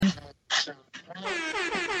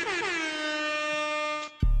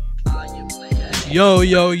Yo,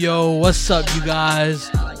 yo, yo, what's up, you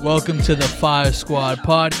guys? Welcome to the Firesquad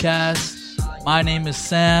podcast. My name is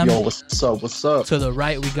Sam. Yo, what's up? What's up? To the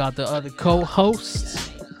right, we got the other co-hosts,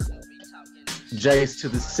 Jace to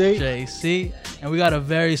the C. JC. And we got a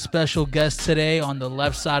very special guest today on the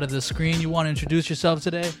left side of the screen. You want to introduce yourself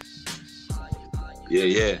today?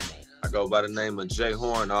 Yeah. I go by the name of Jay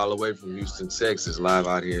Horne, all the way from Houston, Texas, live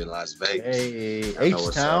out here in Las Vegas. Hey,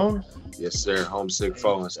 H-Town? Yes, sir. Homesick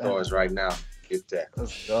 4 in stores right now. Get that.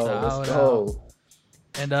 Let's go.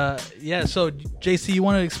 And so JC, you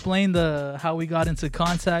want to explain how we got into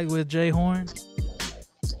contact with Jay Horne?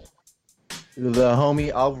 The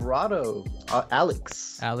homie Alvarado,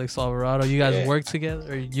 Alex Alvarado. You guys work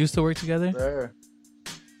together, or used to work together? Sure.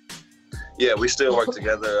 Yeah, we still work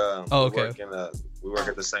together. Okay. We work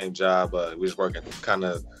at the same job. We just work in kind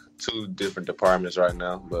of 2 different departments right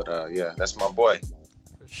now. But yeah, that's my boy.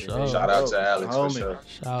 For sure. Shout out to Alex homie. for sure.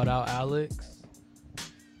 Shout out Alex.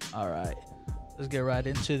 All right, let's get right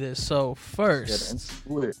into this. So first,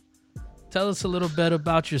 tell us a little bit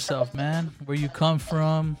about yourself, man. Where you come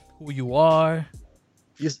from, who you are.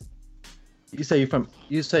 You say you've been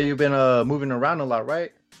moving around a lot,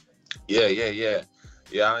 right? Yeah,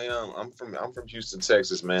 I am. I'm from Houston,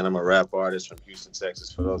 Texas, man. I'm a rap artist from Houston,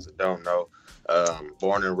 Texas. For those that don't know,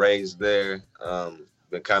 born and raised there.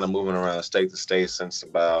 Been kind of moving around state to state since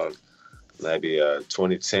about maybe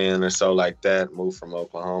 2010 or so, like that. Moved from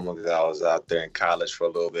Oklahoma because I was out there in college for a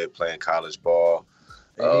little bit playing college ball.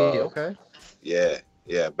 Okay. Yeah.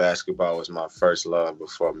 Basketball was my first love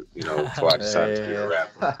before I decided to be a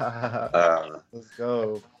rapper. Let's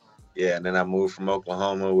go. Yeah, and then I moved from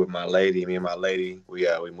Oklahoma with my lady. Me and my lady, we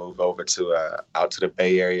moved over to out to the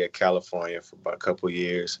Bay Area, California, for about a couple of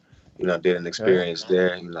years. Did an experience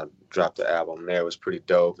there. Dropped the album there. It was pretty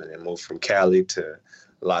dope. And then moved from Cali to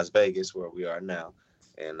Las Vegas, where we are now,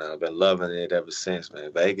 and I've been loving it ever since.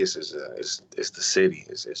 Man, Vegas is it's the city.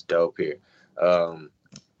 It's dope here.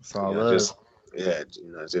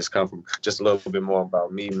 Just come from just a little bit more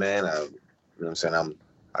about me, man. I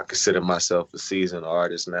consider myself a seasoned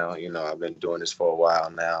artist now. I've been doing this for a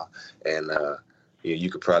while now, and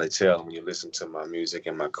you could probably tell when you listen to my music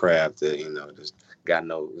and my craft that just got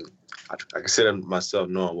no. I consider myself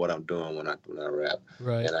knowing what I'm doing when I rap,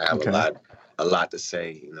 right? And I have a lot to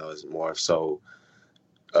say. It's more so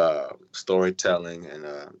storytelling and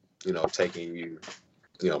taking you,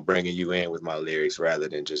 bringing you in with my lyrics rather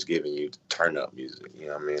than just giving you turn up music. You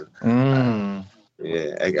know what I mean?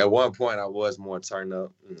 Yeah. At one point I was more turn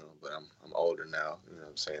up, but I'm older now. You know what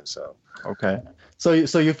I'm saying? So. Okay. So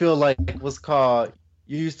you feel like what's called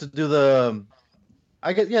you used to do the,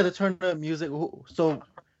 I guess the turn up music. So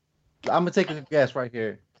I'm gonna take a guess right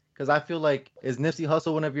here. Because I feel like, is Nipsey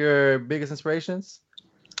Hussle one of your biggest inspirations?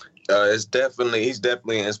 He's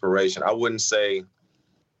definitely an inspiration. I wouldn't say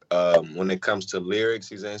when it comes to lyrics,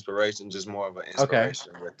 he's an inspiration. Just more of an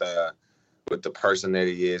inspiration with the person that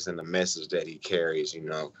he is and the message that he carries.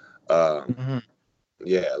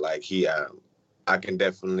 Yeah, like I can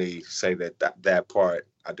definitely say that part.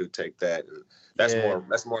 I do take that, and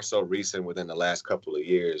that's more so recent within the last couple of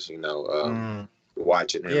years.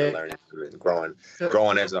 Watching him and learning and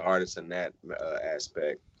growing as an artist in that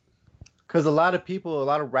aspect. Because a lot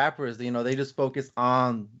of rappers, they just focus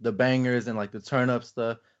on the bangers and like the turn up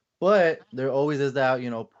stuff, but there always is that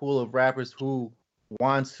pool of rappers who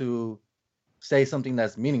want to say something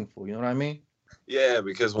that's meaningful. You know what I mean? Yeah,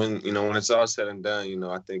 because when it's all said and done,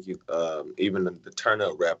 I think even the turn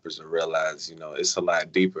up rappers will realize it's a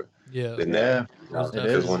lot deeper. Yeah. Than that. Because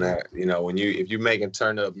if you're making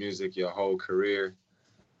turn up music your whole career,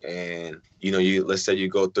 and let's say you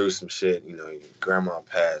go through some shit, your grandma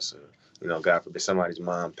passed, or God forbid somebody's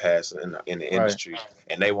mom passed in the industry,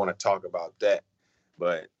 and they want to talk about that.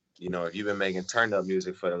 But if you've been making turn up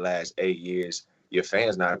music for the last 8 years, your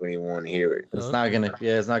fans not going to want to hear it. It's not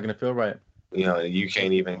gonna feel right. You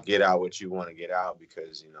can't even get out what you want to get out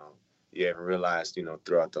because you haven't realized,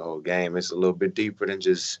 throughout the whole game, it's a little bit deeper than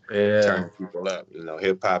just turning people up.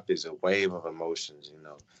 Hip hop is a wave of emotions.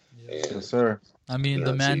 Yes, sir. I mean,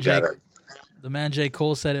 the man J.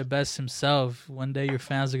 Cole said it best himself. One day your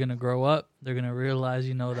fans are gonna grow up. They're gonna realize,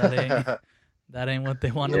 that ain't what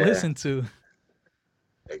they want to listen to.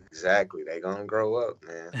 Exactly, they gonna grow up,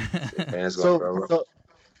 man. The fans gonna grow up.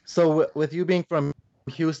 So with you being from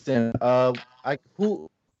Houston, who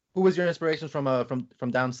was your inspiration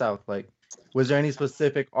from down south? Like, was there any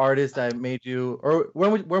specific artist that made you, or where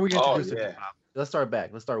were you introduced to? Let's start back.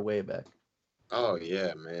 Let's start way back. Oh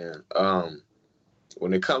yeah, man.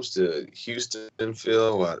 When it comes to Houston,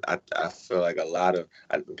 Phil, I feel like a lot of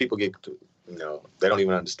people get you know, they don't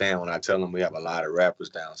even understand when I tell them we have a lot of rappers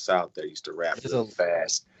down south that used to rap really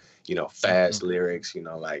fast, you know, fast lyrics, you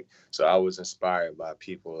know, like, so I was inspired by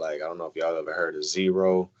people like, I don't know if y'all ever heard of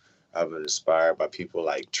Zero. I've been inspired by people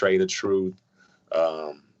like Trey the Truth,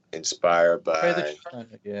 inspired by,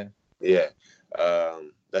 yeah.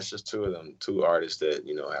 That's just two artists that,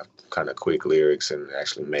 you know, have kind of quick lyrics and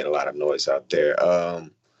actually made a lot of noise out there.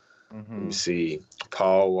 Let me see.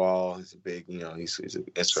 Paul Wall is a big, you know, he's an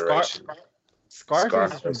inspiration.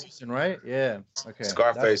 Scarface is from Houston, right? Yeah. Okay.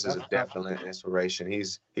 Scarface is a definite inspiration.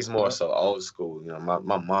 He's more so old school. You know,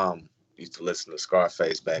 my mom used to listen to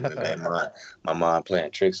Scarface back in the day. My mom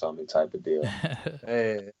playing tricks on me type of deal.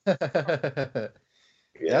 Hey.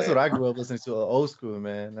 That's what I grew up listening to, old school,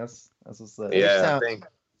 man. That's what's up. Yeah,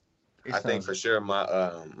 I think for sure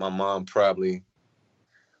my mom probably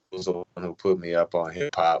was the one who put me up on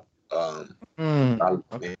hip hop. My mom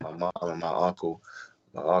and my uncle.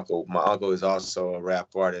 My uncle is also a rap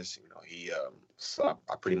artist. You know, so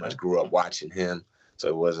I pretty much grew up watching him, so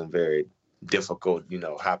it wasn't very difficult, you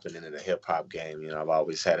know, hopping into the hip hop game. You know, I've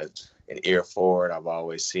always had an ear for it. I've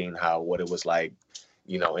always seen what it was like,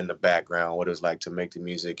 you know, in the background, what it was like to make the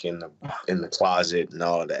music in the closet and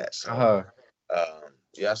all of that. So,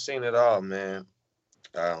 yeah, I've seen it all, man.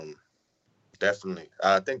 Definitely.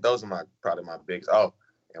 I think those are probably my biggest. Oh,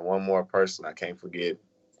 and one more person I can't forget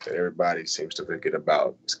that everybody seems to forget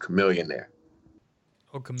about is Chamillionaire.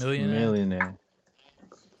 Oh, Chamillionaire.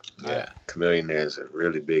 Yeah, Chamillionaire is a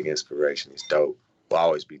really big inspiration. He's dope. Will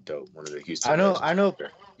always be dope. One of the Houston. I know.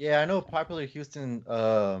 Yeah, I know. Popular Houston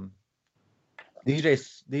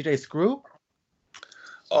DJ Screw.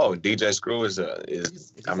 Oh, DJ Screw he's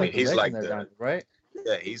like the right.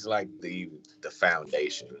 Yeah, he's like the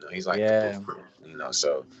foundation. You know, he's like the blueprint, you know.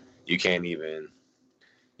 So you can't even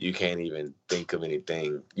think of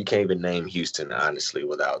anything. You can't even name Houston honestly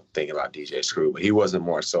without thinking about DJ Screw. But he wasn't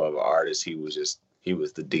more so of an artist. He was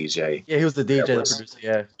the DJ. Yeah, he was the DJ, the producer.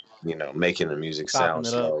 Yeah, you know, making the music sound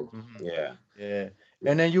slow. Yeah.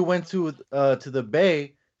 And then you went to the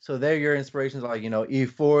Bay. So there, your inspirations are like, you know,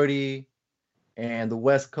 E40 and the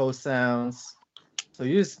West Coast sounds. So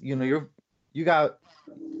you just, you know, you got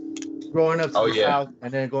growing up to the South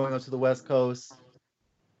and then going up to the West Coast.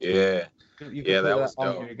 Yeah. That was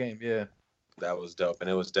dope. Your game. Yeah. That was dope. And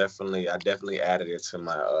it was I definitely added it to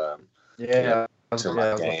my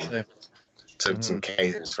my game. Took some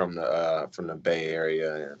cadence from the Bay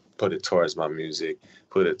Area and put it towards my music,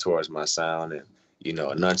 put it towards my sound, and, you know,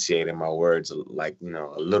 enunciating my words like, you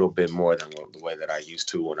know, a little bit more than the way that I used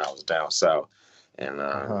to when I was down south. And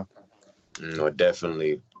you know, it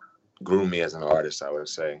definitely grew me as an artist, I would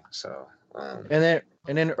say. So and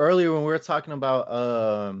then earlier when we were talking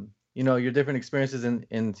about you know, your different experiences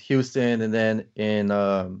in Houston and then in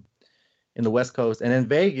the West Coast and in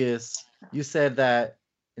Vegas, you said that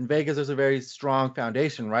in Vegas there's a very strong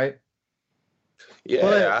foundation, right?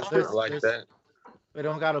 Yeah, I feel like that. They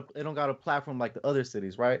don't got a platform like the other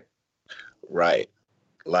cities, right? Right.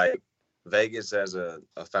 Like Vegas has a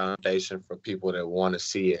foundation for people that want to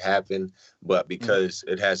see it happen, but because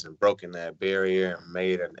it hasn't broken that barrier and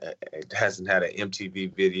it hasn't had an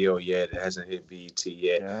MTV video yet, it hasn't hit BET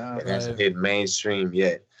yet, it hasn't hit mainstream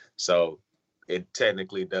yet, so it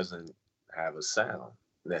technically doesn't have a sound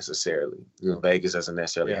necessarily. You know, Vegas doesn't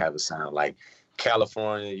necessarily have a sound like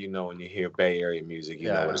California. You know, when you hear Bay Area music, you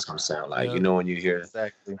know what it's gonna sound like. You know, when you hear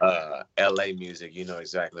LA music, you know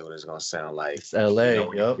exactly what it's gonna sound like. It's LA. You know,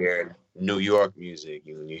 when you hear New York music,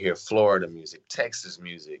 when you hear Florida music, Texas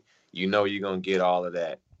music, you know you're gonna get all of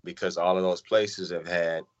that because all of those places have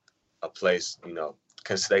had a place, you know,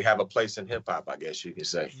 because they have a place in hip hop, I guess you could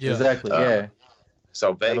say. Yeah. Exactly.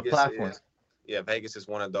 So Vegas is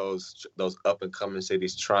one of those up and coming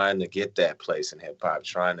cities trying to get that place in hip hop,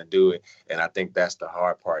 trying to do it, and I think that's the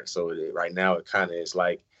hard part. So right now it kind of is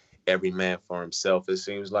like every man for himself. It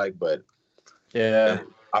seems like, but I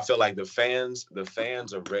feel like the fans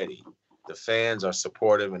are ready. The fans are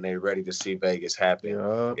supportive and they're ready to see Vegas happen.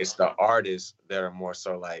 Yep. It's the artists that are more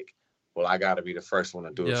so like, well, I got to be the first one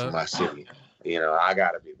to do it for my city. You know, I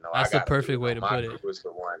got to be. No, that's the perfect way to put it. My crew is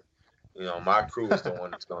the one. You know, my crew is the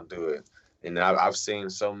one that's going to do it. And I've seen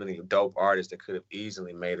so many dope artists that could have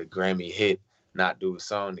easily made a Grammy hit not do a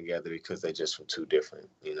song together because they're just from too different,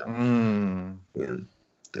 you know. And,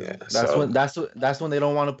 that's when they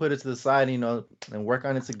don't want to put it to the side, you know, and work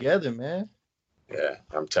on it together, man. Yeah,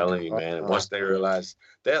 I'm telling you, man. Once they realize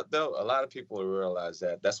a lot of people will realize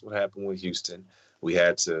that. That's what happened with Houston. We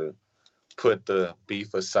had to put the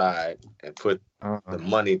beef aside and put the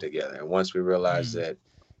money together. And once we realized that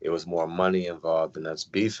it was more money involved than us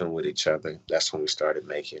beefing with each other, that's when we started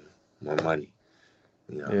making more money.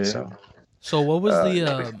 You know, so So what was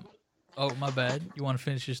the oh, my bad. You want to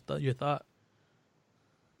finish your thought?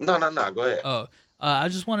 No. Go ahead. Oh, I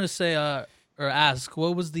just wanted to say or ask,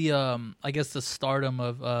 what was the I guess the stardom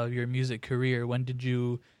of your music career? When did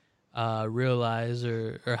you realize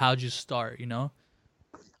or how'd you start? You know?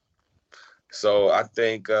 So I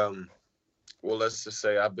think well, let's just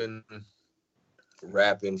say I've been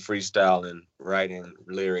rapping, freestyling, writing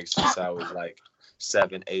lyrics since I was like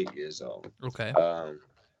 7, 8 years old. Okay.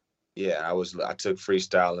 Yeah, I took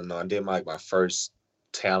freestyling on. I did my first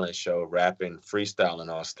talent show, rapping,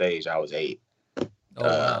 freestyling on stage. I was 8.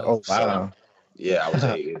 Oh wow! So, yeah, I was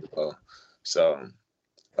 8 years old. So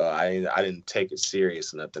I didn't take it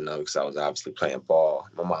serious or nothing though, because I was obviously playing ball.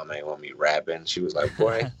 My mom ain't want me rapping. She was like,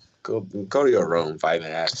 "Boy, go to your room." If I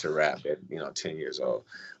even asked to rap at 10 years old,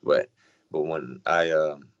 but when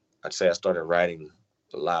I'd say I started writing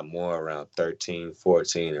a lot more around 13,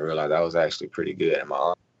 14, and realized I was actually pretty good. And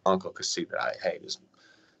my uncle could see that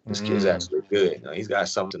this kid's actually good. You know, he's got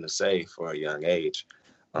something to say for a young age.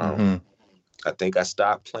 I think I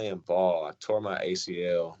stopped playing ball. I tore my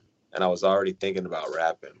ACL, and I was already thinking about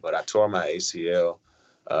rapping, but I tore my ACL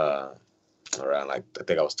around I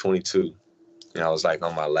think I was 22, and I was like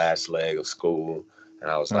on my last leg of school, and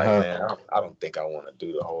I was like, man, I don't think I want to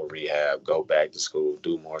do the whole rehab, go back to school,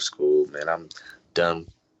 do more school, man. I'm done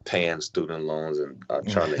paying student loans and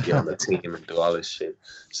trying to get on the team and do all this shit.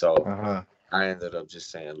 So I ended up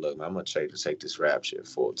just saying, look, man, I'm gonna try to take this rap shit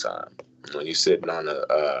full time. When you're sitting on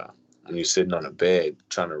a bed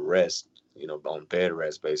trying to rest, on bed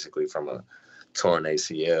rest basically from a torn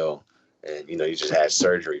ACL, and you just had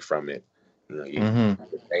surgery from it. Ain't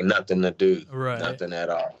nothing to do, nothing at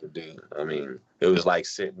all to do. I mean, it was like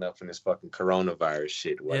sitting up in this fucking coronavirus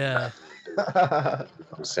shit. Yeah. You know what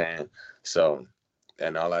I'm saying? So,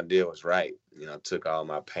 and all I did was write. Took all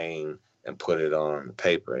my pain and put it on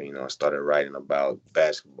paper. I started writing about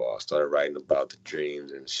basketball. Started writing about the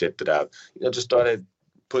dreams and shit that I've, just started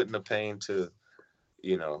putting the pain to,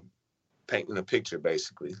 painting a picture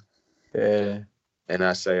basically. Yeah. And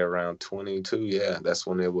I say around 22, yeah, that's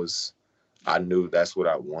when it was. I knew that's what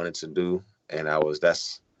I wanted to do, and I knew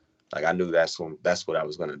that's what I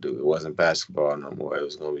was gonna do. It wasn't basketball no more. It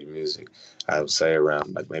was gonna be music. I would say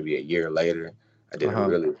around like maybe a year later, I did a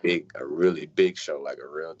really big show, like a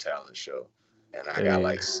real talent show, and I got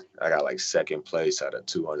like second place out of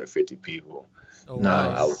 250 people. Oh,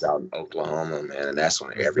 nice. I was out in Oklahoma, man, and that's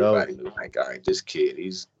when everybody knew, like, all right, this kid,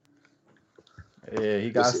 he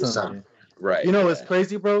got something. Right. It's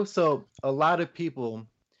crazy, bro. So a lot of people,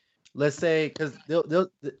 let's say, because they'll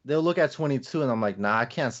look at 22 and I'm like, nah, I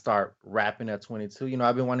can't start rapping at 22.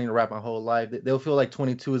 I've been wanting to rap my whole life. They'll feel like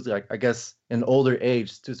 22 is like, I guess, an older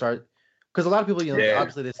age to start. Because a lot of people,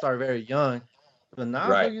 obviously they start very young. But nah,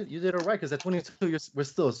 bro, you did it right. Because at 22, we're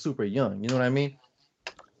still super young. You know what I mean?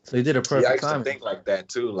 So you did a perfect time. I used to think like that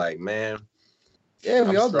too. Like, man. Yeah,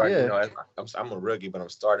 we all did. Yeah. I'm a rookie, but I'm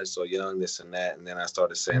starting so young, this and that. And then I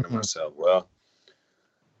started saying to myself, well,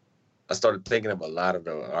 I started thinking of a lot of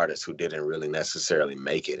the artists who didn't really necessarily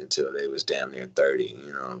make it until they was damn near 30,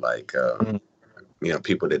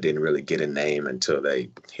 people that didn't really get a name until they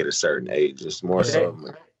hit a certain age. It's more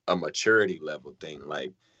so a maturity level thing.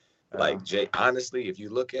 Like Jay, honestly, if you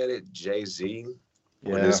look at it, Jay-Z,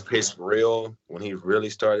 when this pitch real, when he really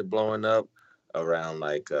started blowing up around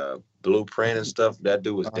like Blueprint and stuff, that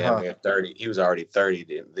dude was damn near 30. He was already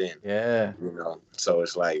 30 then. Yeah. So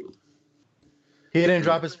it's like, he didn't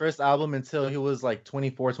drop his first album until he was like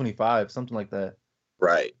 24, 25, something like that.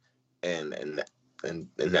 Right. And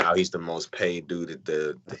now he's the most paid dude that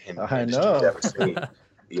the industry's ever seen.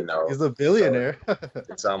 He's a billionaire. So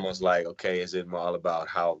it's almost like, okay, is it all about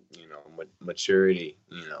how, maturity?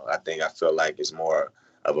 I feel like it's more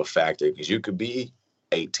of a factor, because you could be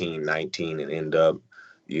 18, 19 and end up,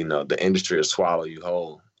 the industry will swallow you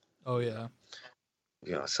whole. Oh yeah.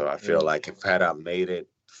 So I feel like if I made it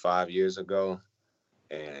 5 years ago,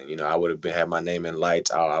 and I would have had my name in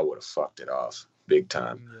lights, I would have fucked it off big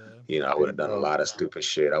time. I would have done a lot of stupid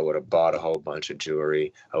shit. I would have bought a whole bunch of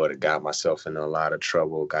jewelry. I would have got myself in a lot of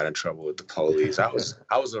trouble. Got in trouble with the police. I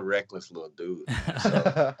was a reckless little dude.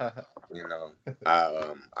 So,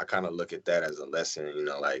 I kind of look at that as a lesson.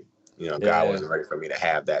 God wasn't ready for me to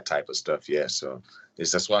have that type of stuff yet. So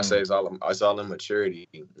that's why I say it's all in maturity.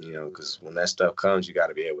 Because when that stuff comes, you got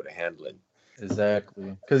to be able to handle it.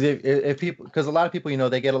 Exactly. Because because a lot of people,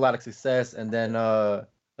 they get a lot of success, and then a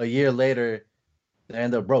year later, they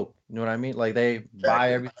end up broke. You know what I mean? Like they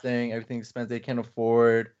buy everything expensive they can't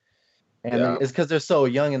afford, and it's because they're so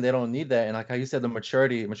young and they don't need that. And like how you said, the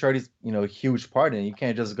maturity's a huge part in it. You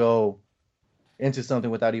can't just go into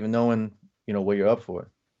something without even knowing what you're up for.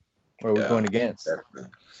 or we're going against.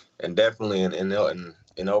 Definitely. And definitely,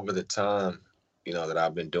 and over the time, that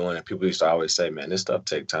I've been doing it, people used to always say, "Man, this stuff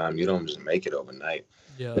take time. You don't just make it overnight."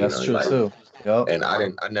 Yeah, that's true too. Yep. And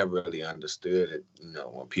I never really understood it.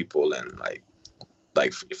 When people and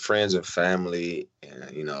like friends and family, and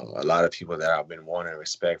a lot of people that I've been wanting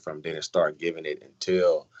respect from didn't start giving it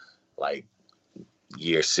until like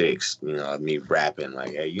year 6. Of me rapping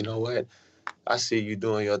like, "Hey, you know what? I see you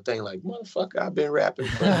doing your thing." Like, motherfucker, I've been rapping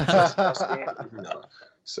for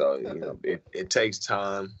So it takes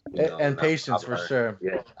time, and patience for sure.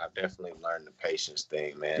 Yeah, I've definitely learned the patience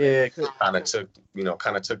thing, man. Yeah, kind of took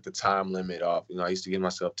the time limit off. I used to give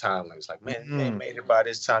myself time limits. Like, man, you ain't made it by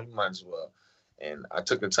this time, you might as well. And I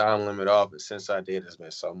took the time limit off, and since I did, it's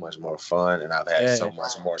been so much more fun, and I've had so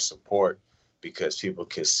much more support because people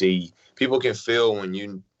can feel when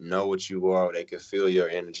you know what you are. They can feel your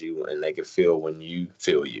energy, and they can feel when you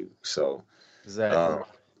feel you. So exactly.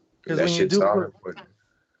 Because when you do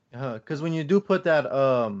because when you do put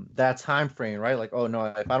that time frame, right? Like, oh no,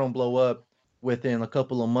 if I don't blow up within a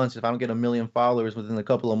couple of months, if I don't get 1 million followers within a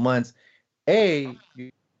couple of months,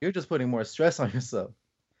 you're just putting more stress on yourself.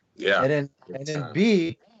 Yeah. And then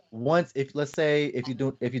B, if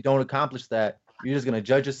you don't accomplish that, you're just gonna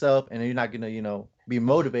judge yourself, and you're not gonna be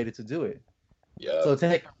motivated to do it. Yeah. So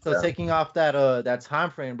taking off that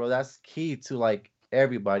time frame, bro, that's key to like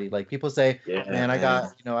everybody. Like people say, man, I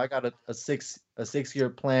got a 6-year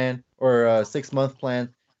plan or a 6-month plan.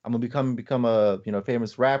 I'm gonna become a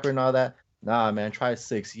famous rapper and all that. Nah, man, try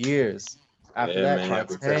 6 years. After that,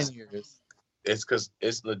 try 10 years. It's because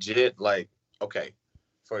it's legit. Like, okay,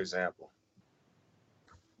 for example,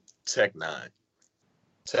 Tech 9.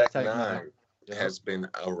 Tech 9 has been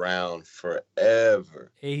around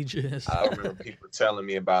forever. Ages. I remember people telling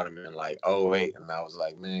me about him in like 2008, and I was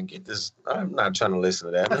like, man, get this. I'm not trying to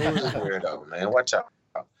listen to that. Man, who's a weirdo, man? Watch out.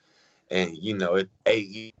 And 8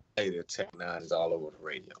 years later, Tech 9 is all over the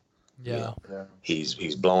radio. Yeah.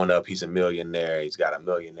 He's blowing up. He's a millionaire. He's got a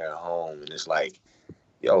millionaire home, and it's like,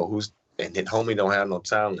 yo, and then homie don't have no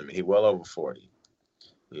time limit. He well over 40.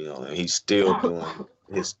 And he's still doing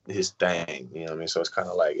his thing. You know what I mean? So it's kind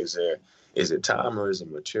of like, is it time or is it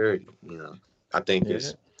maturity? I think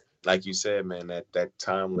it's like you said, man, that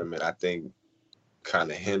time limit, I think,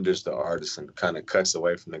 kind of hinders the artist and kind of cuts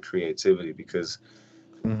away from the creativity because,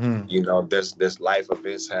 there's life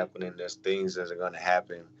events happening. There's things that are going to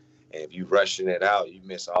happen. And if you rushing it out, you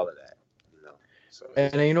miss all of that. So,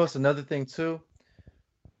 and it's another thing too.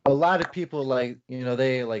 A lot of people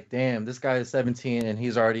they like, damn, this guy is 17 and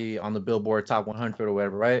he's already on the Billboard Top 100 or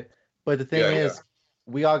whatever, right? But the thing is,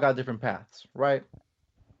 we all got different paths, right?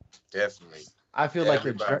 Definitely. I feel like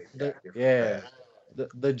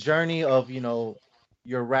the journey of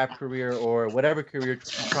your rap career or whatever career you're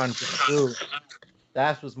trying to pursue,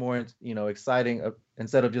 that's what's more exciting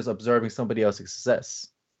instead of just observing somebody else's success.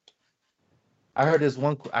 I heard this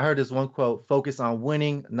one quote: "Focus on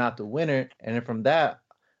winning, not the winner." And then from that,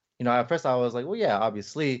 at first I was like, well, yeah,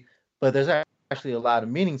 obviously, but there's actually a lot of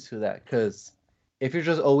meaning to that because if you're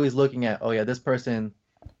just always looking at, oh yeah, this person,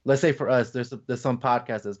 let's say for us, there's some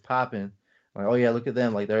podcast that's popping, like, oh yeah, look at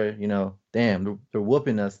them, like they're damn, they're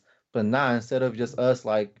whooping us. But instead of just us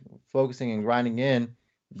like focusing and grinding in,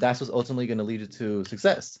 that's what's ultimately going to lead you to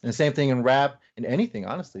success. And same thing in rap and anything,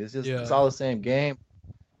 honestly, it's just it's all the same game.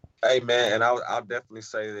 Hey man, and I'll definitely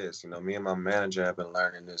say this, me and my manager have been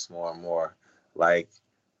learning this more and more. Like,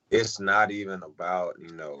 it's not even about,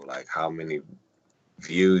 like how many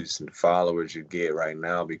views and followers you get right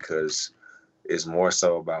now, because it's more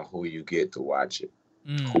so about who you get to watch it,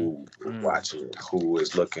 who watching it, who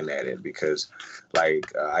is looking at it. Because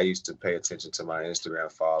like I used to pay attention to my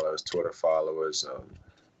Instagram followers, Twitter followers,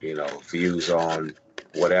 views on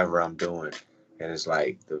whatever I'm doing. And it's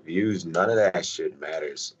like the views, none of that shit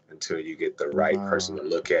matters until you get the right person to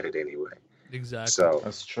look at it anyway. Exactly. So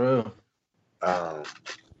that's true.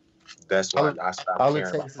 That's why I stopped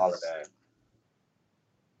caring about all of that.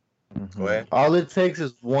 Go ahead. All it takes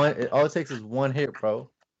is one hit, bro.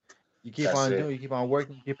 You keep on doing, you keep on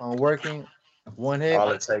working, one hit. All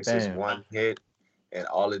it takes is one hit, and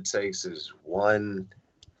all it takes is one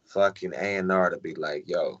fucking A&R to be like,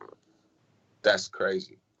 yo, that's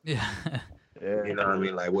crazy. Yeah. You know what I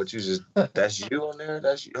mean? Like, what you just, that's you on there?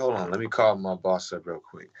 That's you. Hold on, let me call my boss up real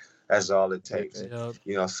quick. That's all it takes.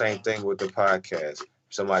 Yep. Same thing with the podcast.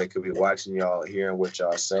 Somebody could be watching y'all, hearing what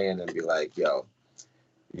y'all saying, and be like, yo,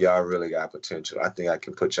 y'all really got potential. I think I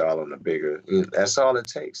can put y'all on a bigger. That's all it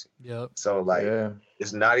takes. Yep. So, like,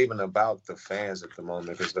 it's not even about the fans at the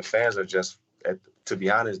moment, because the fans are just, to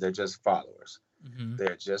be honest, they're just followers. Mm-hmm.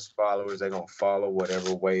 They're just followers. They're going to follow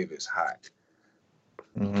whatever wave is hot.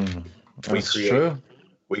 Mm, We that's create true.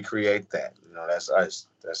 we create that. You know, that's us.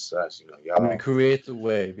 That's us. You know, y'all. We create the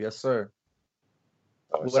wave. Yes, sir.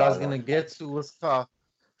 Oh, it's What I was all gonna on. get to was talk.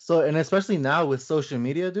 So, and especially now with social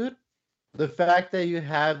media, dude, the fact that you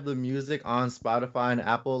have the music on Spotify and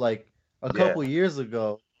Apple, like a Yeah, couple years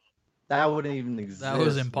ago, that wouldn't even That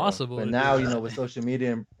was exist, bro. impossible But to do now, that. with social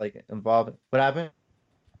media like involved, what happened?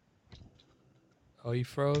 Oh, he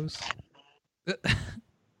froze.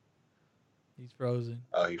 He's frozen.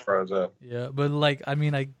 oh, he froze up. Yeah, but like I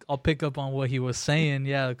mean, I'll pick up on what he was saying.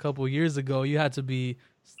 Yeah, a couple years ago, you had to be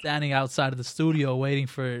standing outside of the studio waiting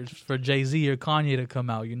for Jay-Z or Kanye to come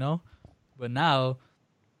out, you know. But now,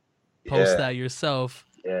 post Yeah, that yourself.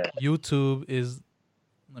 yeah, YouTube is.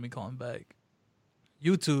 Let me call him back.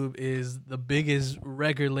 YouTube is the biggest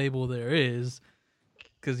record label there is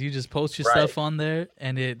because you just post your right. stuff on there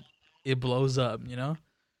and it blows up, you know.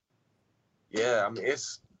 Yeah, I mean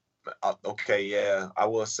it's okay. Yeah, I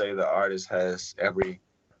will say the artist has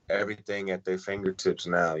everything at their fingertips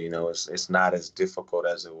now. You know, it's not as difficult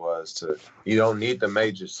as it was to. You don't need the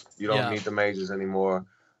majors. You don't Yeah, need the majors anymore.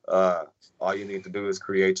 Uh, all you need to do is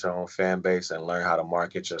create your own fan base and learn how to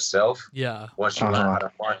market yourself. yeah, Once you learn how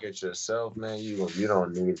to market yourself, man, you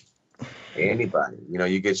don't need anybody. You know,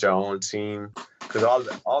 you get your own team because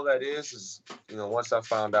all that is once I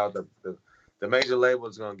found out the major label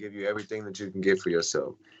is going to give you everything that you can get for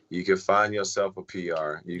yourself. You can find yourself a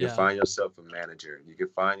PR. You can yeah, find yourself a manager. You can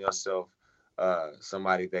find yourself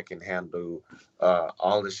somebody that can handle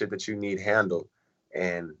all the shit that you need handled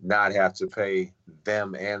and not have to pay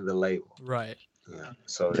them and the label. right. Yeah.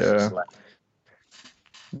 So it's Yeah, just like,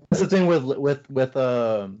 that's the thing with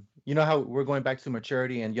you know how we're going back to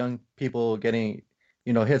maturity and young people getting,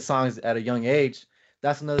 hit songs at a young age.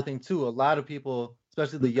 That's another thing too. A lot of people,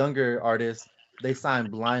 especially the younger artists, they sign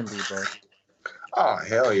blindly, bro. oh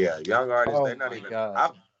hell yeah, young artists. Oh They're not my even.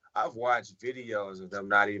 god. I've watched videos of them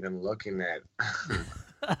not even looking at.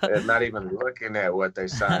 They're not even looking at what they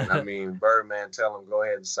sign. I mean, Birdman tell them go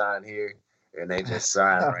ahead and sign here, and they just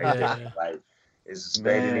sign right there. Yeah, Like it's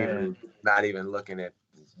they didn't Man, even not even looking at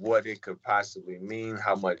what it could possibly mean,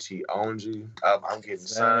 how much he owns you. I'm getting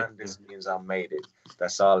signed. exactly. This means I made it.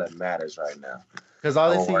 That's all that matters right now. Because all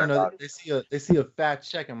they Don't see, worry about they see a fat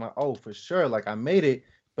check. I'm like, oh, for sure, like I made it.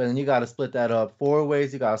 But then you got to split that up 4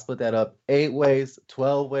 ways. You got to split that up 8 ways,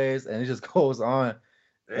 12 ways, and it just goes on.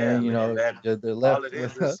 yeah, And man. That they're all left it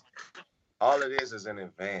with. is an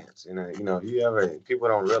advance. People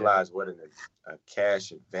don't Yeah, realize what a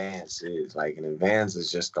cash advance is. Like an advance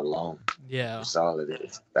is just a loan. yeah, That's all it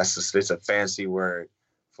is. It's a fancy word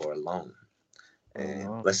for a loan.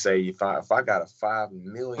 And let's say if I got a $5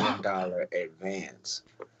 million advance,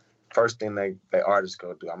 first thing the artists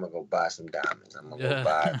go do, I'm gonna go buy some diamonds.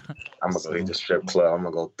 yeah. I'm gonna go hit the strip club. I'm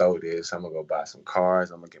gonna go throw this. I'm gonna go buy some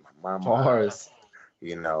cars. I'm gonna get my mama a house. cars.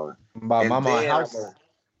 You know, My and mama a then house.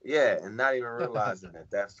 and not even realizing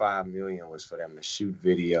that 5 million was for them to shoot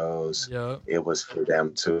videos. Yep. It was for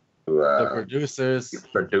them to The producers.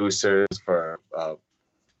 producers for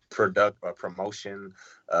promotion,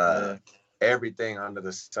 Yeah. everything under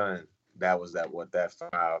the sun. That was what that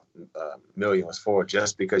 5 million was for.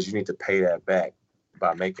 Just because you need to pay that back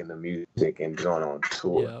by making the music and going on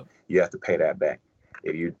tour, Yep. you have to pay that back.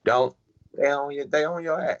 If you don't, they own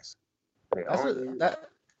your ass. They That's own what you. that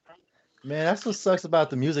man. That's what sucks about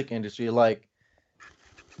the music industry. Like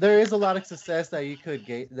there is a lot of success that you could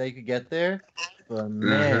get there, but Mm-hmm.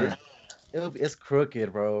 man, it's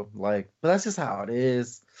crooked, bro. Like, but that's just how it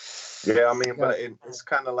is. Yeah, I mean, Yeah, but it's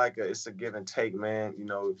kind of like it's a give and take, man.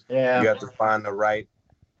 You yeah, have to find the right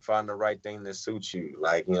thing that suits you.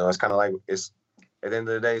 Like, it's kind of like it's at the end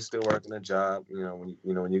of the day, still working a job. When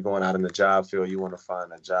you're going out in the job field, you want to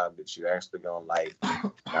find a job that you actually gonna like,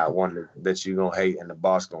 not one that you gonna hate and the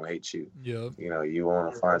boss gonna hate you. Yep. You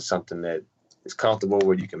want to find something that is comfortable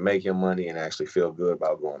where you can make your money and actually feel good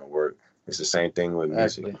about going to work. It's the same thing with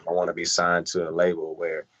music. exactly. I want to be signed to a label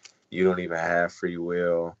where you don't even have free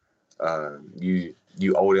will.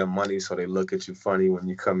 You owe them money, so they look at you funny when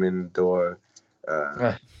you come in the door.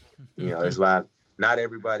 It's like not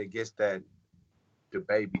everybody gets the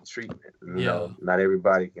baby treatment. Yeah. Not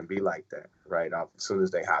everybody can be like that right off as soon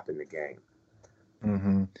as they hop in the game.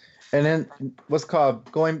 Mm-hmm. And then what's called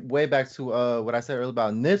going way back to what I said earlier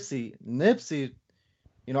about Nipsey. Nipsey,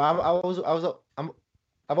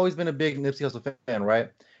 I've always been a big Nipsey Hussle fan, right?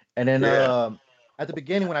 And then Yeah. at the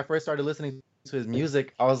beginning when I first started listening to his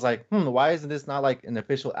music, I was like, why isn't this not like an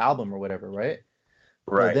official album or whatever, right?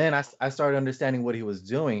 But Right. then I started understanding what he was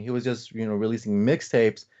doing. He was just, releasing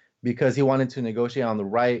mixtapes because he wanted to negotiate on the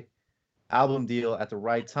right album deal at the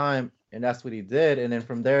right time, and that's what he did. And then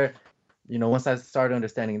from there, once I started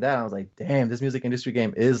understanding that, I was like, damn, this music industry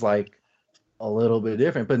game is like a little bit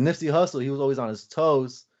different. But Nipsey Hussle, he was always on his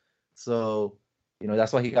toes, so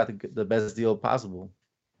that's why he got the best deal possible.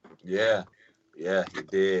 Yeah, he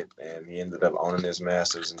did, and he ended up owning his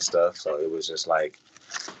masters and stuff. So it was just like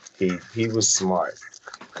he was smart,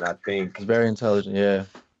 and I think he's very intelligent,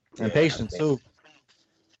 and patient too.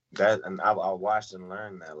 That, and I watched and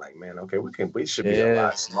learned that, like, man, okay, we should be a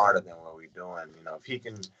lot smarter than what we're doing. If he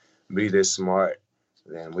can be this smart,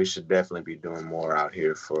 then we should definitely be doing more out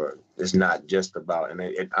here. For it's not just about, and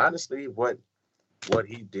it honestly, what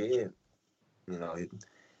he did,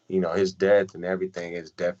 his death and everything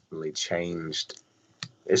has definitely changed.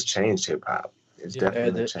 It's changed hip hop. It's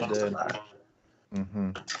definitely changed a lot.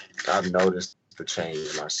 Mm-hmm. I've noticed the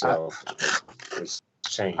change myself. It's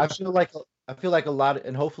changed. I feel like a lot,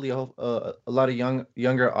 and hopefully a lot of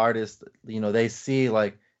younger artists, they see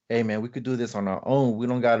like, hey man, we could do this on our own. We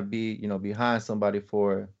don't got to be, behind somebody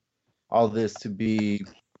for all this to be,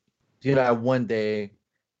 one day,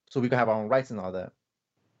 so we can have our own rights and all that.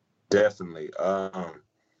 Definitely.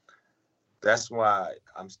 That's why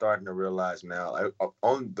I'm starting to realize now.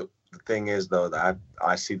 The thing is though that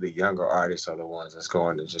I see the younger artists are the ones that's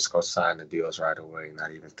going to just go sign the deals right away,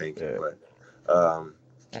 not even thinking. Yeah. But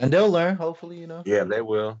and they'll learn, hopefully, Yeah, they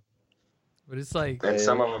will. But it's like, and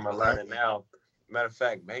some of them are learning now. Matter of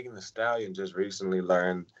fact, Megan Thee Stallion just recently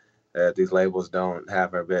learned that these labels don't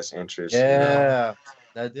have her best interest. Yeah,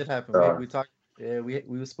 that did happen. We talked. Yeah,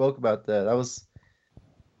 we spoke about that.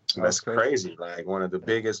 That's crazy. Like one of the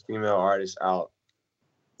biggest female artists out,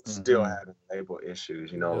 still having label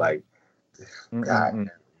issues. Like, God,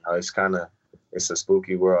 it's a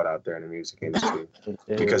spooky world out there in the music industry.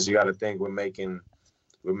 Because you got to think we're making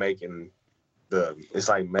it's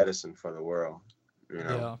like medicine for the world.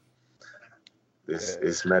 Yeah.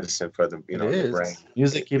 It's medicine for the the brain.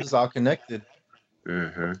 Music keeps us all connected.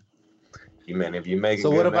 Mm-hmm. If you make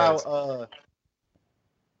so what about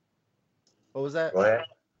what was that? Go ahead.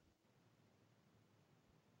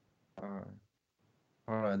 All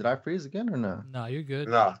right. Did I freeze again or not? No, you're good.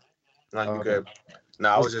 No, you're good. No,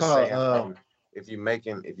 I was just saying, if you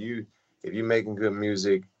making good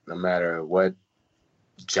music, no matter what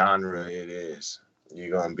genre it is,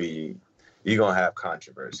 you're gonna have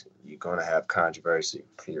controversy. You're gonna have controversy,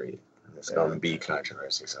 period. It's gonna be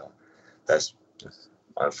controversy. So that's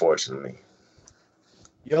unfortunately.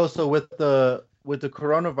 Yo, so with the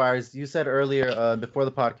coronavirus, you said earlier before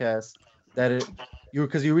the podcast that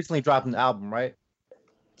because you recently dropped an album, right?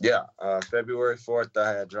 Yeah, February 4th,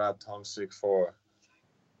 I had dropped Homesick 4.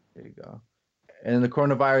 There you go. And the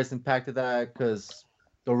coronavirus impacted that because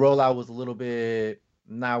the rollout was a little bit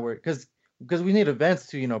because we need events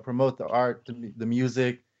to promote the art, the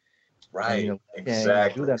music. Right. And,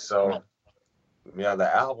 exactly. Do that. So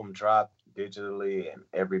the album dropped digitally, and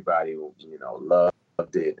everybody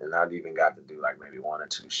loved it, and I even got to do like maybe 1 or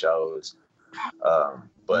 2 shows.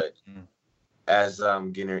 But as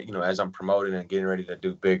I'm as I'm promoting and getting ready to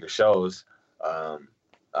do bigger shows, I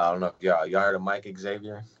don't know if y'all heard of Mike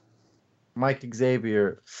Xavier. Mike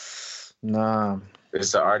Xavier, nah.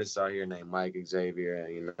 It's an artist out here named Mike Xavier,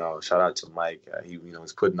 and shout out to Mike. He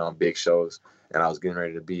was putting on big shows, and I was getting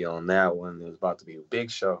ready to be on that one. It was about to be a big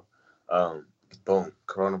show. Boom,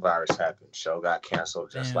 coronavirus happened. Show got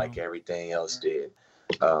canceled just like everything else did.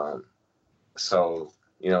 So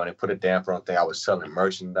and they put a damper on thing. I was selling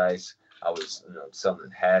merchandise. I was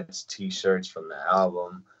selling hats, T-shirts from the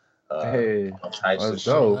album. Types of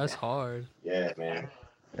shit. That's hard. Yeah, man.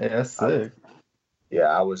 Yeah, that's sick.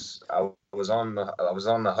 I was on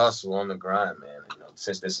the hustle, on the grind, man.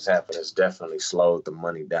 Since this has happened, it's definitely slowed the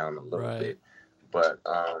money down a little bit. But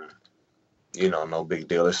no big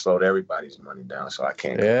deal. It slowed everybody's money down, so I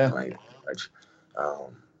can't complain much.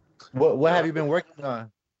 What have you been working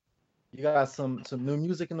on? You got some new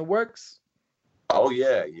music in the works? Oh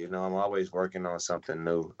yeah, I'm always working on something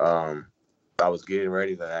new. I was getting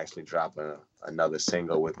ready to actually drop another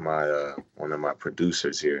single with my one of my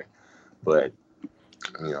producers here, but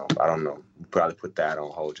I don't know. Probably put that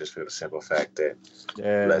on hold just for the simple fact that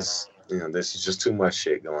this is just too much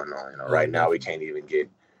shit going on. Right now we can't even get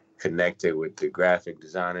connected with the graphic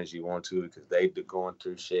designers you want to because they going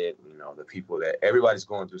through shit. The people that everybody's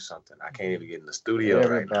going through something. I can't even get in the studio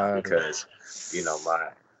right now because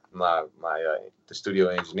the studio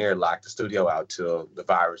engineer locked the studio out till the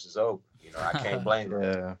virus is over. I can't blame him.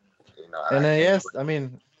 Yeah. And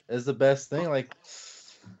then it's the best thing. Like,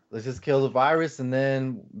 let's just kill the virus and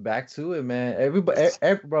then back to it, man. Everybody,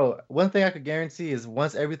 bro. One thing I could guarantee is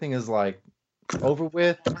once everything is like over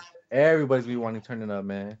with, everybody's be wanting to turn it up,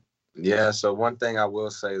 man. Yeah. So one thing I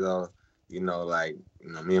will say though, like,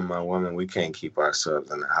 me and my woman, we can't keep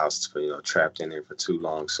ourselves in the house for, trapped in there for too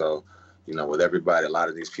long. So, with everybody, a lot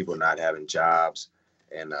of these people not having jobs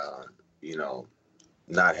and,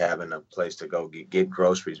 not having a place to go get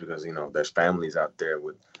groceries because, there's families out there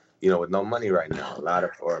with no money right now. A lot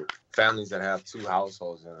of, or families that have 2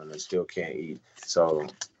 households in them and still can't eat. So,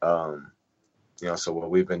 so what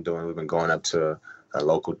we've been doing, we've been going up to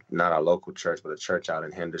not our local church, but a church out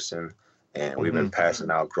in Henderson. And we've been passing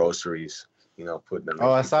out groceries, putting them.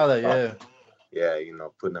 Oh, I saw that. Yeah. Yeah,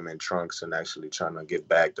 putting them in trunks and actually trying to get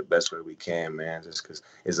back the best way we can, man. Just because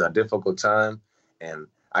it's a difficult time, and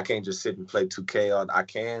I can't just sit and play 2K I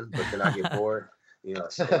can, but then I get bored,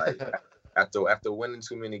 So like after winning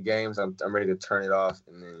too many games, I'm ready to turn it off,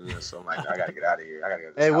 and then so I'm like, I gotta get out of here. I gotta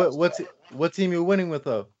get. Hey, what team you winning with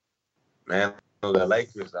though? Man, the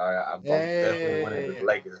Lakers. I'm definitely winning with the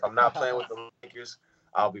Lakers. If I'm not playing with the Lakers,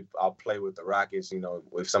 I'll play with the Rockets,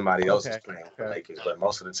 if somebody else is playing with the Lakers. But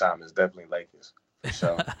most of the time, it's definitely Lakers.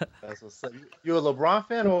 So that's what's up. You a LeBron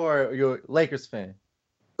fan or you're a Lakers fan?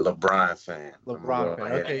 LeBron fan. LeBron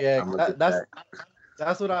fan. Okay, yeah.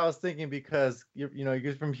 That's what I was thinking because you're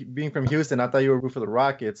being from Houston. I thought you were rooting for the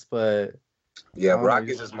Rockets, but yeah,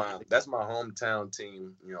 Rockets is that's my hometown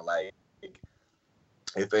team. Like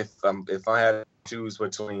if I had to choose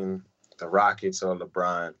between the Rockets or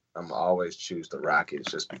LeBron, I'm always choose the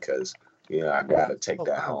Rockets just because I gotta take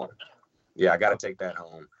that home. Yeah, I gotta take that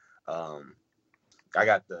home. I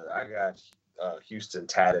got Houston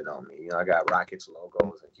tatted on me. I got Rockets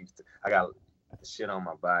logos and Houston. I got shit on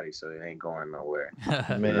my body, so it ain't going nowhere.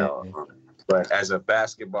 But as a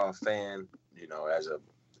basketball fan,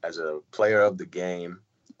 as a player of the game,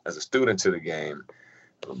 as a student to the game,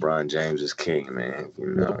 LeBron James is king, man.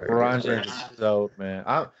 LeBron James is dope, man.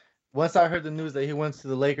 Once I heard the news that he went to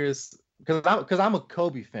the Lakers, because I'm a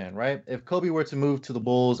Kobe fan, right? If Kobe were to move to the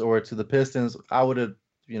Bulls or to the Pistons, I would have,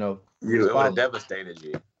 it would have devastated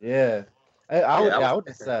you. Yeah. I would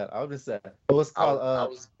be sad. I would be sad. It was called. I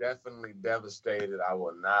was definitely devastated. I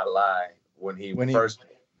will not lie. When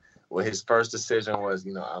his first decision was,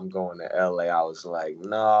 I'm going to LA. I was like,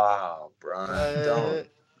 nah, Bron, don't.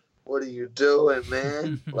 What are you doing,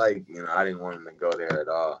 man? Like, I didn't want him to go there at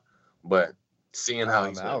all. But seeing how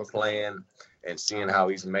he's been playing and seeing how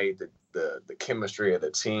he's made the chemistry of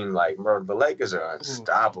the team, like, bro, the Lakers are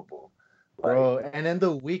unstoppable. Bro, and then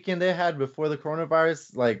the weekend they had before the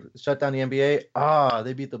coronavirus, like, shut down the NBA.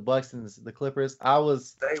 They beat the Bucks and the Clippers.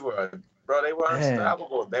 They were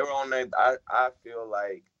unstoppable. They were on that. I feel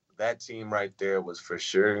like that team right there was for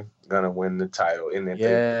sure gonna win the title. And if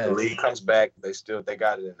the league comes back, they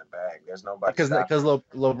got it in the bag. There's nobody because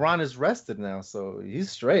LeBron is rested now, so he's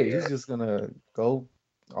straight. Yeah. He's just gonna go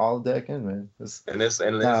all deck in, man. It's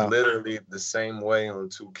literally the same way on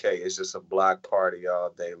 2K. It's just a block party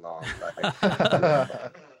all day long. Like,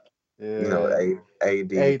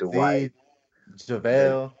 AD, Dwight,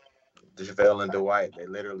 JaVale and Dwight, they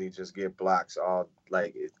literally just get blocks all.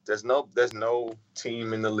 Like, there's no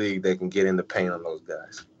team in the league that can get in the paint on those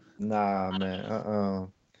guys. Nah, man.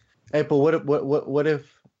 Hey, but what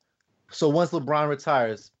if? So once LeBron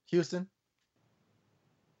retires, Houston.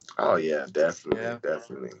 Oh yeah, definitely.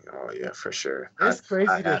 Oh yeah, for sure. It's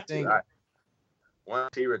crazy to think.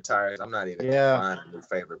 Once he retires, I'm not even gonna find a new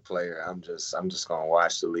favorite player. I'm just gonna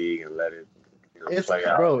watch the league and let it play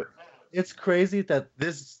out. Bro, it's crazy that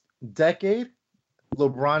this decade,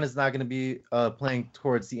 LeBron is not gonna be playing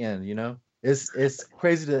towards the end. It's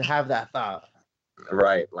crazy to have that thought.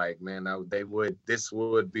 Right, like, man, this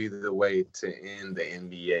would be the way to end the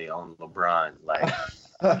NBA on LeBron. Like,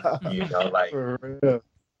 like. For real.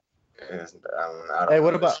 Hey,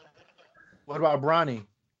 what about Bronny?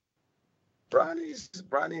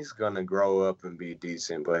 Bronny's gonna grow up and be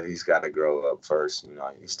decent, but he's got to grow up first.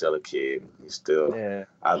 He's still a kid. He's still. Yeah.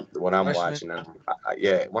 When I'm watching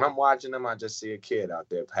him, I just see a kid out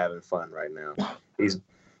there having fun right now. He's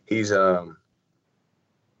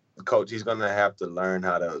coach. He's gonna have to learn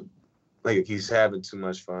how to. Like, he's having too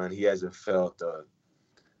much fun. He hasn't felt.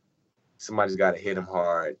 Somebody's got to hit him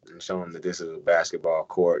hard and show him that this is a basketball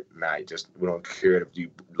court. We don't care if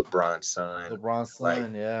you LeBron's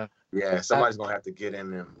son. Yeah. Yeah, somebody's gonna have to get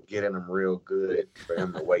in him real good for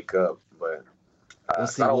him to wake up. But I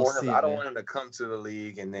don't want him to come to the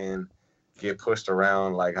league and then get pushed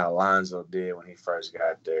around like how Lonzo did when he first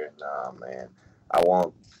got there. Nah, man. I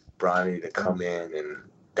want Bronny to come in and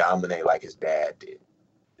dominate like his dad did.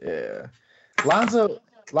 Yeah. Lonzo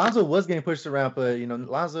was getting pushed around, but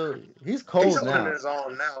Lonzo, he's cold now.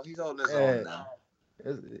 He's holding his own now.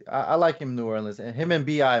 I like him in New Orleans, and him and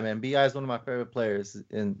BI, man. BI is one of my favorite players,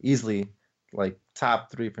 and easily like top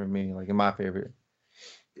 3 for me, like in my favorite.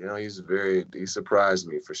 You know, he surprised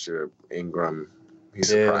me for sure. Ingram, he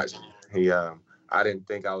surprised me. I didn't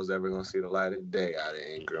think I was ever gonna see the light of the day out of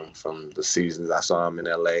Ingram from the seasons I saw him in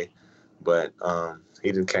LA, but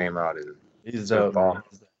he just came out and he's dope, man.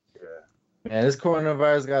 Yeah, man, this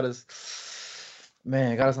coronavirus got us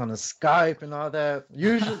on the Skype and all that.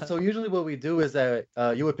 Usually what we do is that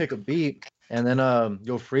you would pick a beat and then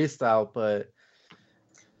you'll freestyle, but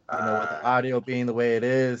with the audio being the way it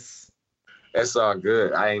is, it's all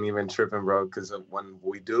good. I ain't even tripping, bro, because when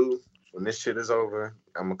this shit is over,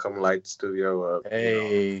 I'm gonna come light the studio up.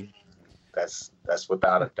 Hey, you know? That's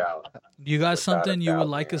without a doubt. You got something you would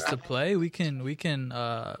like us to play? We can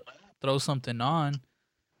throw something on.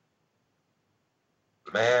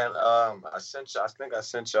 Man, I think I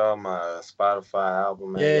sent y'all my Spotify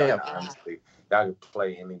album. Man. Yeah. Honestly, y'all can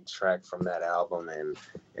play any track from that album, and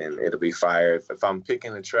it'll be fire. If I'm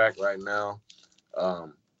picking a track right now,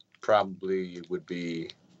 probably it would be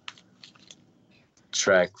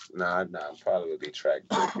track. Probably would be track.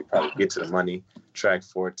 Probably Get to the Money. Track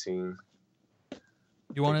 14.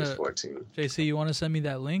 You want to 14? JC, you want to send me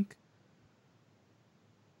that link?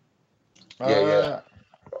 Yeah.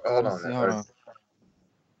 Hold on.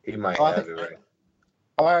 He might have it right.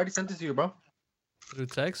 Oh, I already sent it to you, bro. Through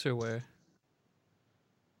text or where?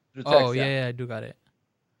 Through text, yeah, I do got it.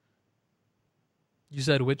 You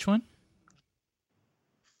said which one?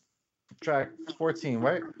 Track 14,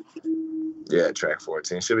 right? Yeah, track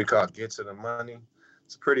 14. Should be called Get to the Money.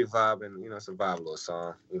 It's a pretty vibing, it's a vibe little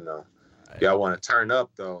song, If y'all want to turn up,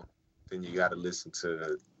 though, then you got to listen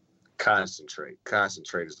to Concentrate.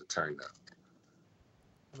 Concentrate is the turn up.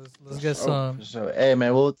 Let's get some. So, hey,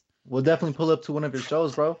 man, we'll definitely pull up to one of your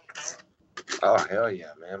shows, bro. Oh, hell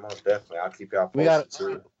yeah, man. Most definitely. I'll keep y'all posted,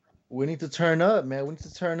 too. We need to turn up, man. We need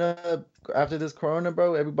to turn up after this corona,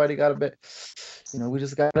 bro. Everybody got to be, we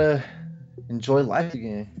just got to enjoy life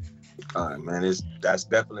again. All right, man. That's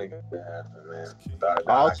definitely going to happen, man.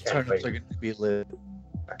 All turn ups are going to be lit.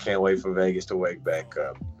 I can't wait for Vegas to wake back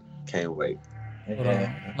up. Can't wait. Hold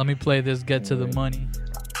on. Let me play this Get to the Money.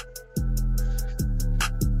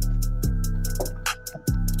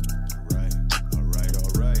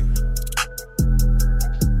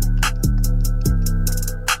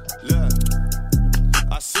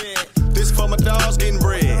 For my dogs getting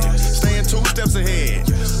bread, staying 2 steps ahead.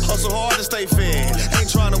 Hustle hard to stay fed. Ain't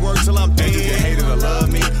trying to work till I'm dead. You can hate it or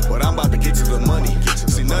love me, but I'm about to get to the money.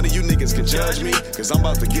 See, none of you niggas can judge me, cause I'm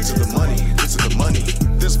about to get to the money. Get to the money.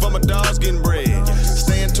 This for my dogs getting bread,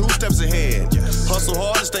 staying 2 steps ahead. Hustle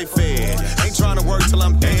hard to stay fed. Ain't trying to work till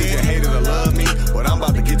I'm dead. You can hate it or love me, but I'm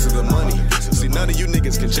about to get to the money. See, none of you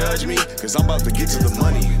niggas can judge me, cause I'm about to get to the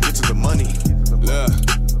money. Get to the money. Look.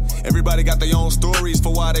 Everybody got their own stories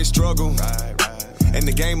for why they struggle. In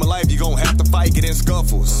the game of life, you gon' have to fight, get in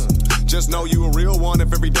scuffles. Just know you a real one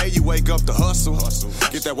if every day you wake up to hustle.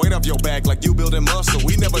 Get that weight off your back like you building muscle.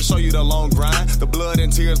 We never show you the long grind, the blood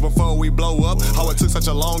and tears before we blow up. How it took such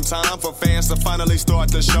a long time for fans to finally start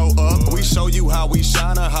to show up. We show you how we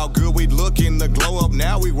shine, how good we look in the glow up.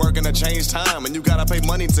 Now we working to change time, and you gotta pay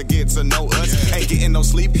money to get to know us. Ain't getting no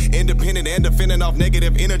sleep, independent and defending off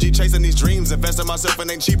negative energy, chasing these dreams. Investing myself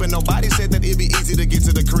and ain't cheap, and nobody said that it'd be easy to get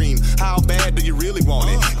to the cream. How bad do you really want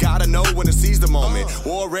it? Gotta know when to seize the moment.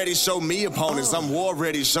 War ready, show me opponents. I'm war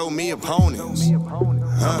ready, show me opponents.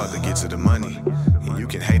 I'm about to get to the money. And you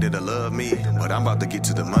can hate it or love me, but I'm about to get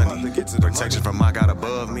to the money. Protection from my God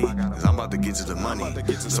above me, cause I'm about to get to the money.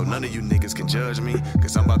 So none of you niggas can judge me,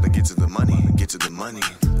 cause I'm about to get to the money. Get to the money.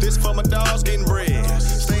 This for my dogs getting bread,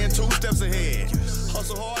 staying 2 steps ahead.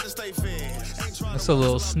 Hustle hard to stay fed. That's a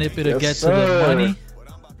little snippet of Get to the Money.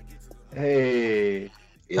 Hey,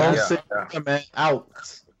 man, out.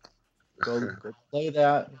 Go play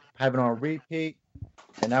that. Have it on repeat.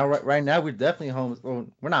 And now, right now, we're definitely home. Well,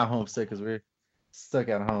 we're not homesick because we're stuck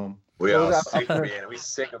at home. We are sick of being. We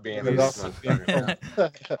sick of being.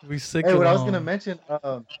 We sick. Hey, what I was gonna mention,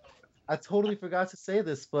 I totally forgot to say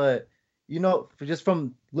this, but just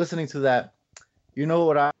from listening to that,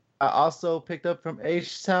 what I also picked up from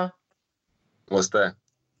H-Town? What's that?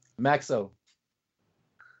 Maxo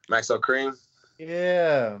Cream?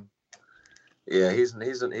 Yeah. Yeah, he's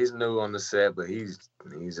new on the set, but he's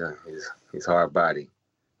hard body.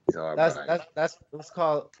 He's hard body. That's what's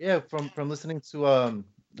called. Yeah, from listening to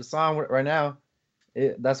the song right now,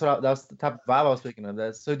 that's the type of vibe I was picking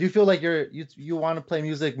up. So do you feel like you want to play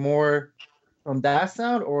music more from that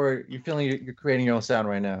sound, or you're feeling you're creating your own sound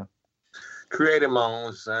right now? Creating my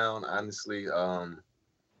own sound, honestly.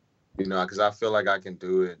 Because I feel like I can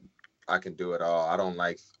do it. I can do it all.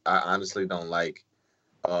 I honestly don't like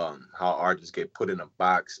how artists get put in a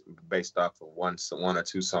box based off of one or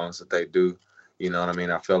two songs that they do. You know what I mean?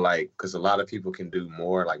 I feel like because a lot of people can do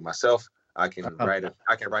more. Like myself, I can write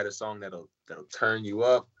a song that'll turn you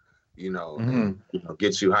up, and,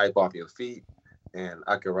 get you hype off your feet, and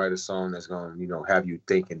I can write a song that's gonna have you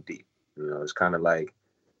thinking deep. It's kind of like,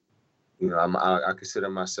 I consider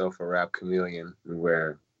myself a rap chameleon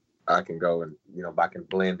where I can go and I can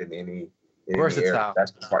blend in any area.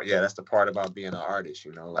 That's the part. Yeah, that's the part about being an artist.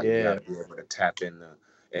 You gotta be able to tap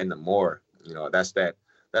in the more. That's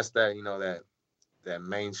that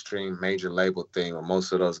mainstream major label thing where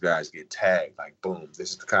most of those guys get tagged. Like, boom,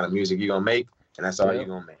 this is the kind of music you're gonna make, and that's all you're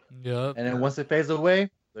gonna make. Yep. And then once it fades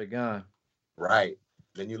away, they're gone. Right.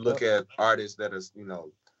 Then you look at artists that is,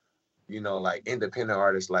 like independent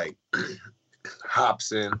artists like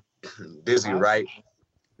Hobson, Dizzy Wright.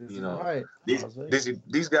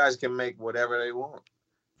 These guys can make whatever they want,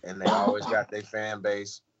 and they always got their fan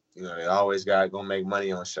base. They always gonna make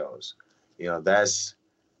money on shows.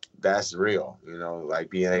 That's real.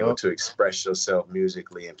 Like being able to express yourself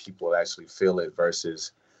musically and people actually feel it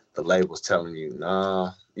versus the labels telling you,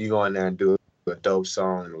 nah, you go in there and do a dope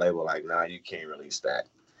song, and the label like, nah, you can't release that.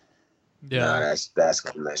 Yeah, nah, that's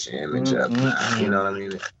gonna mess your image up. Nah, you know what I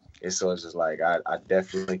mean? And so it's just like I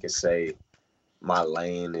definitely can say my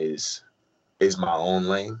lane is my own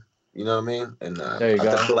lane. You know what I mean? And there you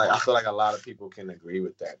go. I feel like a lot of people can agree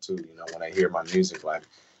with that too. When they hear my music, like,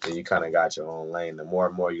 and you kind of got your own lane. The more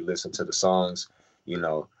and more you listen to the songs,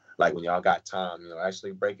 like when y'all got time,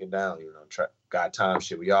 actually break it down. Got time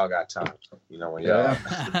shit. We all got time. When y'all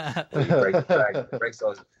when you break the track, breaks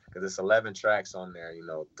those, because it's 11 tracks on there.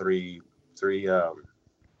 Three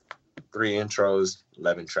intros,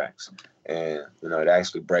 11 tracks, and it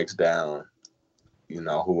actually breaks down.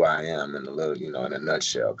 Who I am in a little, in a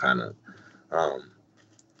nutshell, kind of,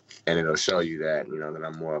 and it'll show you that, that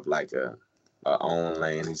I'm more of like a own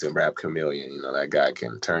lane. He's a rap chameleon. That guy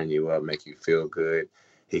can turn you up, make you feel good.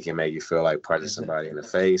 He can make you feel like punching somebody in the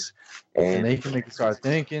face, and he can make you start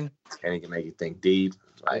thinking, and he can make you think deep.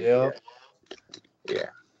 Like, yeah.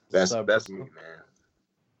 That's me, man.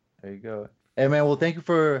 There you go. Hey, man. Well, thank you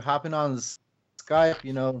for hopping on the Skype.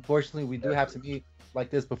 Unfortunately, we do have to meet like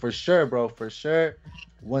this, but for sure, bro,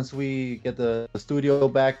 once we get the studio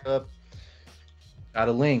back up, got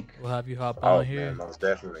a link. We'll have you hop on here. Man, most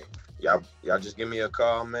definitely. Y'all just give me a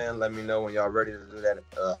call, man. Let me know when y'all ready to do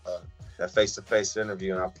that face-to-face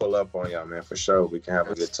interview, and I'll pull up on y'all, man, for sure. We can have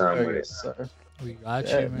a good time with it. Sir. We got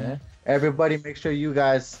you, man. Everybody, make sure you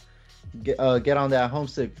guys get on that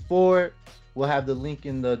Homesick 4. We'll have the link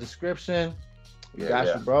in the description. We got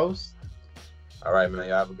you, bros. All right, man.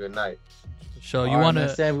 Y'all have a good night. So you want to,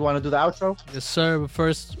 Sam? We want to do the outro? Yes, sir. But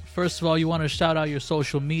first of all, you want to shout out your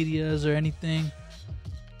social medias or anything?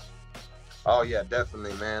 Oh yeah,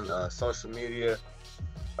 definitely, man. Social media,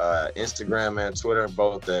 Instagram and Twitter,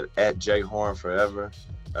 both at @JHorneForever.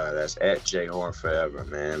 That's @JHorneForever,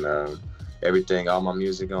 man. Everything, all my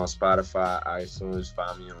music on Spotify, iTunes.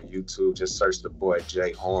 Find me on YouTube. Just search the boy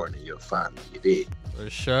J Horne and you'll find me. You did. For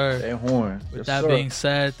sure. J Horne. With that being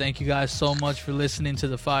said, thank you guys so much for listening to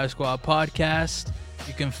the Firesquad podcast.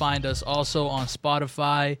 You can find us also on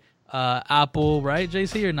Spotify, Apple, right,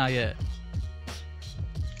 JC, or not yet?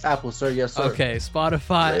 Apple, sir. Yes, sir. Okay,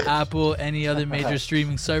 Spotify, Apple, any other major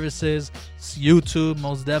streaming services, YouTube,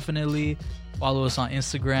 most definitely. Follow us on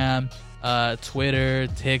Instagram, Twitter,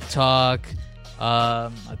 TikTok. I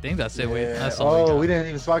think that's it. That's all we didn't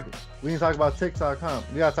even talk. We didn't talk about TikTok, huh?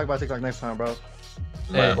 We gotta talk about TikTok next time, bro.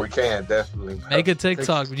 Yeah, we can definitely make a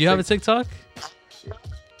TikTok. Do you have a TikTok?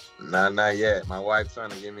 Not yet. My wife's trying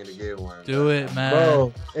to get me to get one. Do it, man.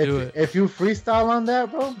 Bro, if you freestyle on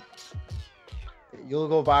that, bro, you'll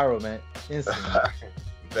go viral, man. Instantly.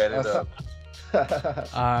 Bet it up. All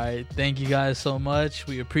right. Thank you guys so much.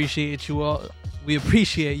 We appreciate you all.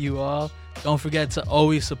 Don't forget to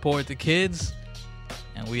always support the kids.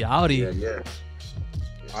 And we outie. Yeah. Yes,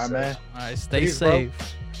 all right, man. All right. Stay safe. Bro.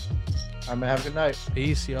 All right, man. Have a good night.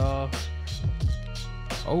 Peace, y'all.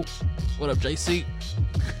 Oh, what up, JC?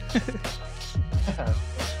 All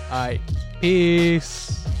right.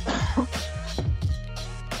 Peace.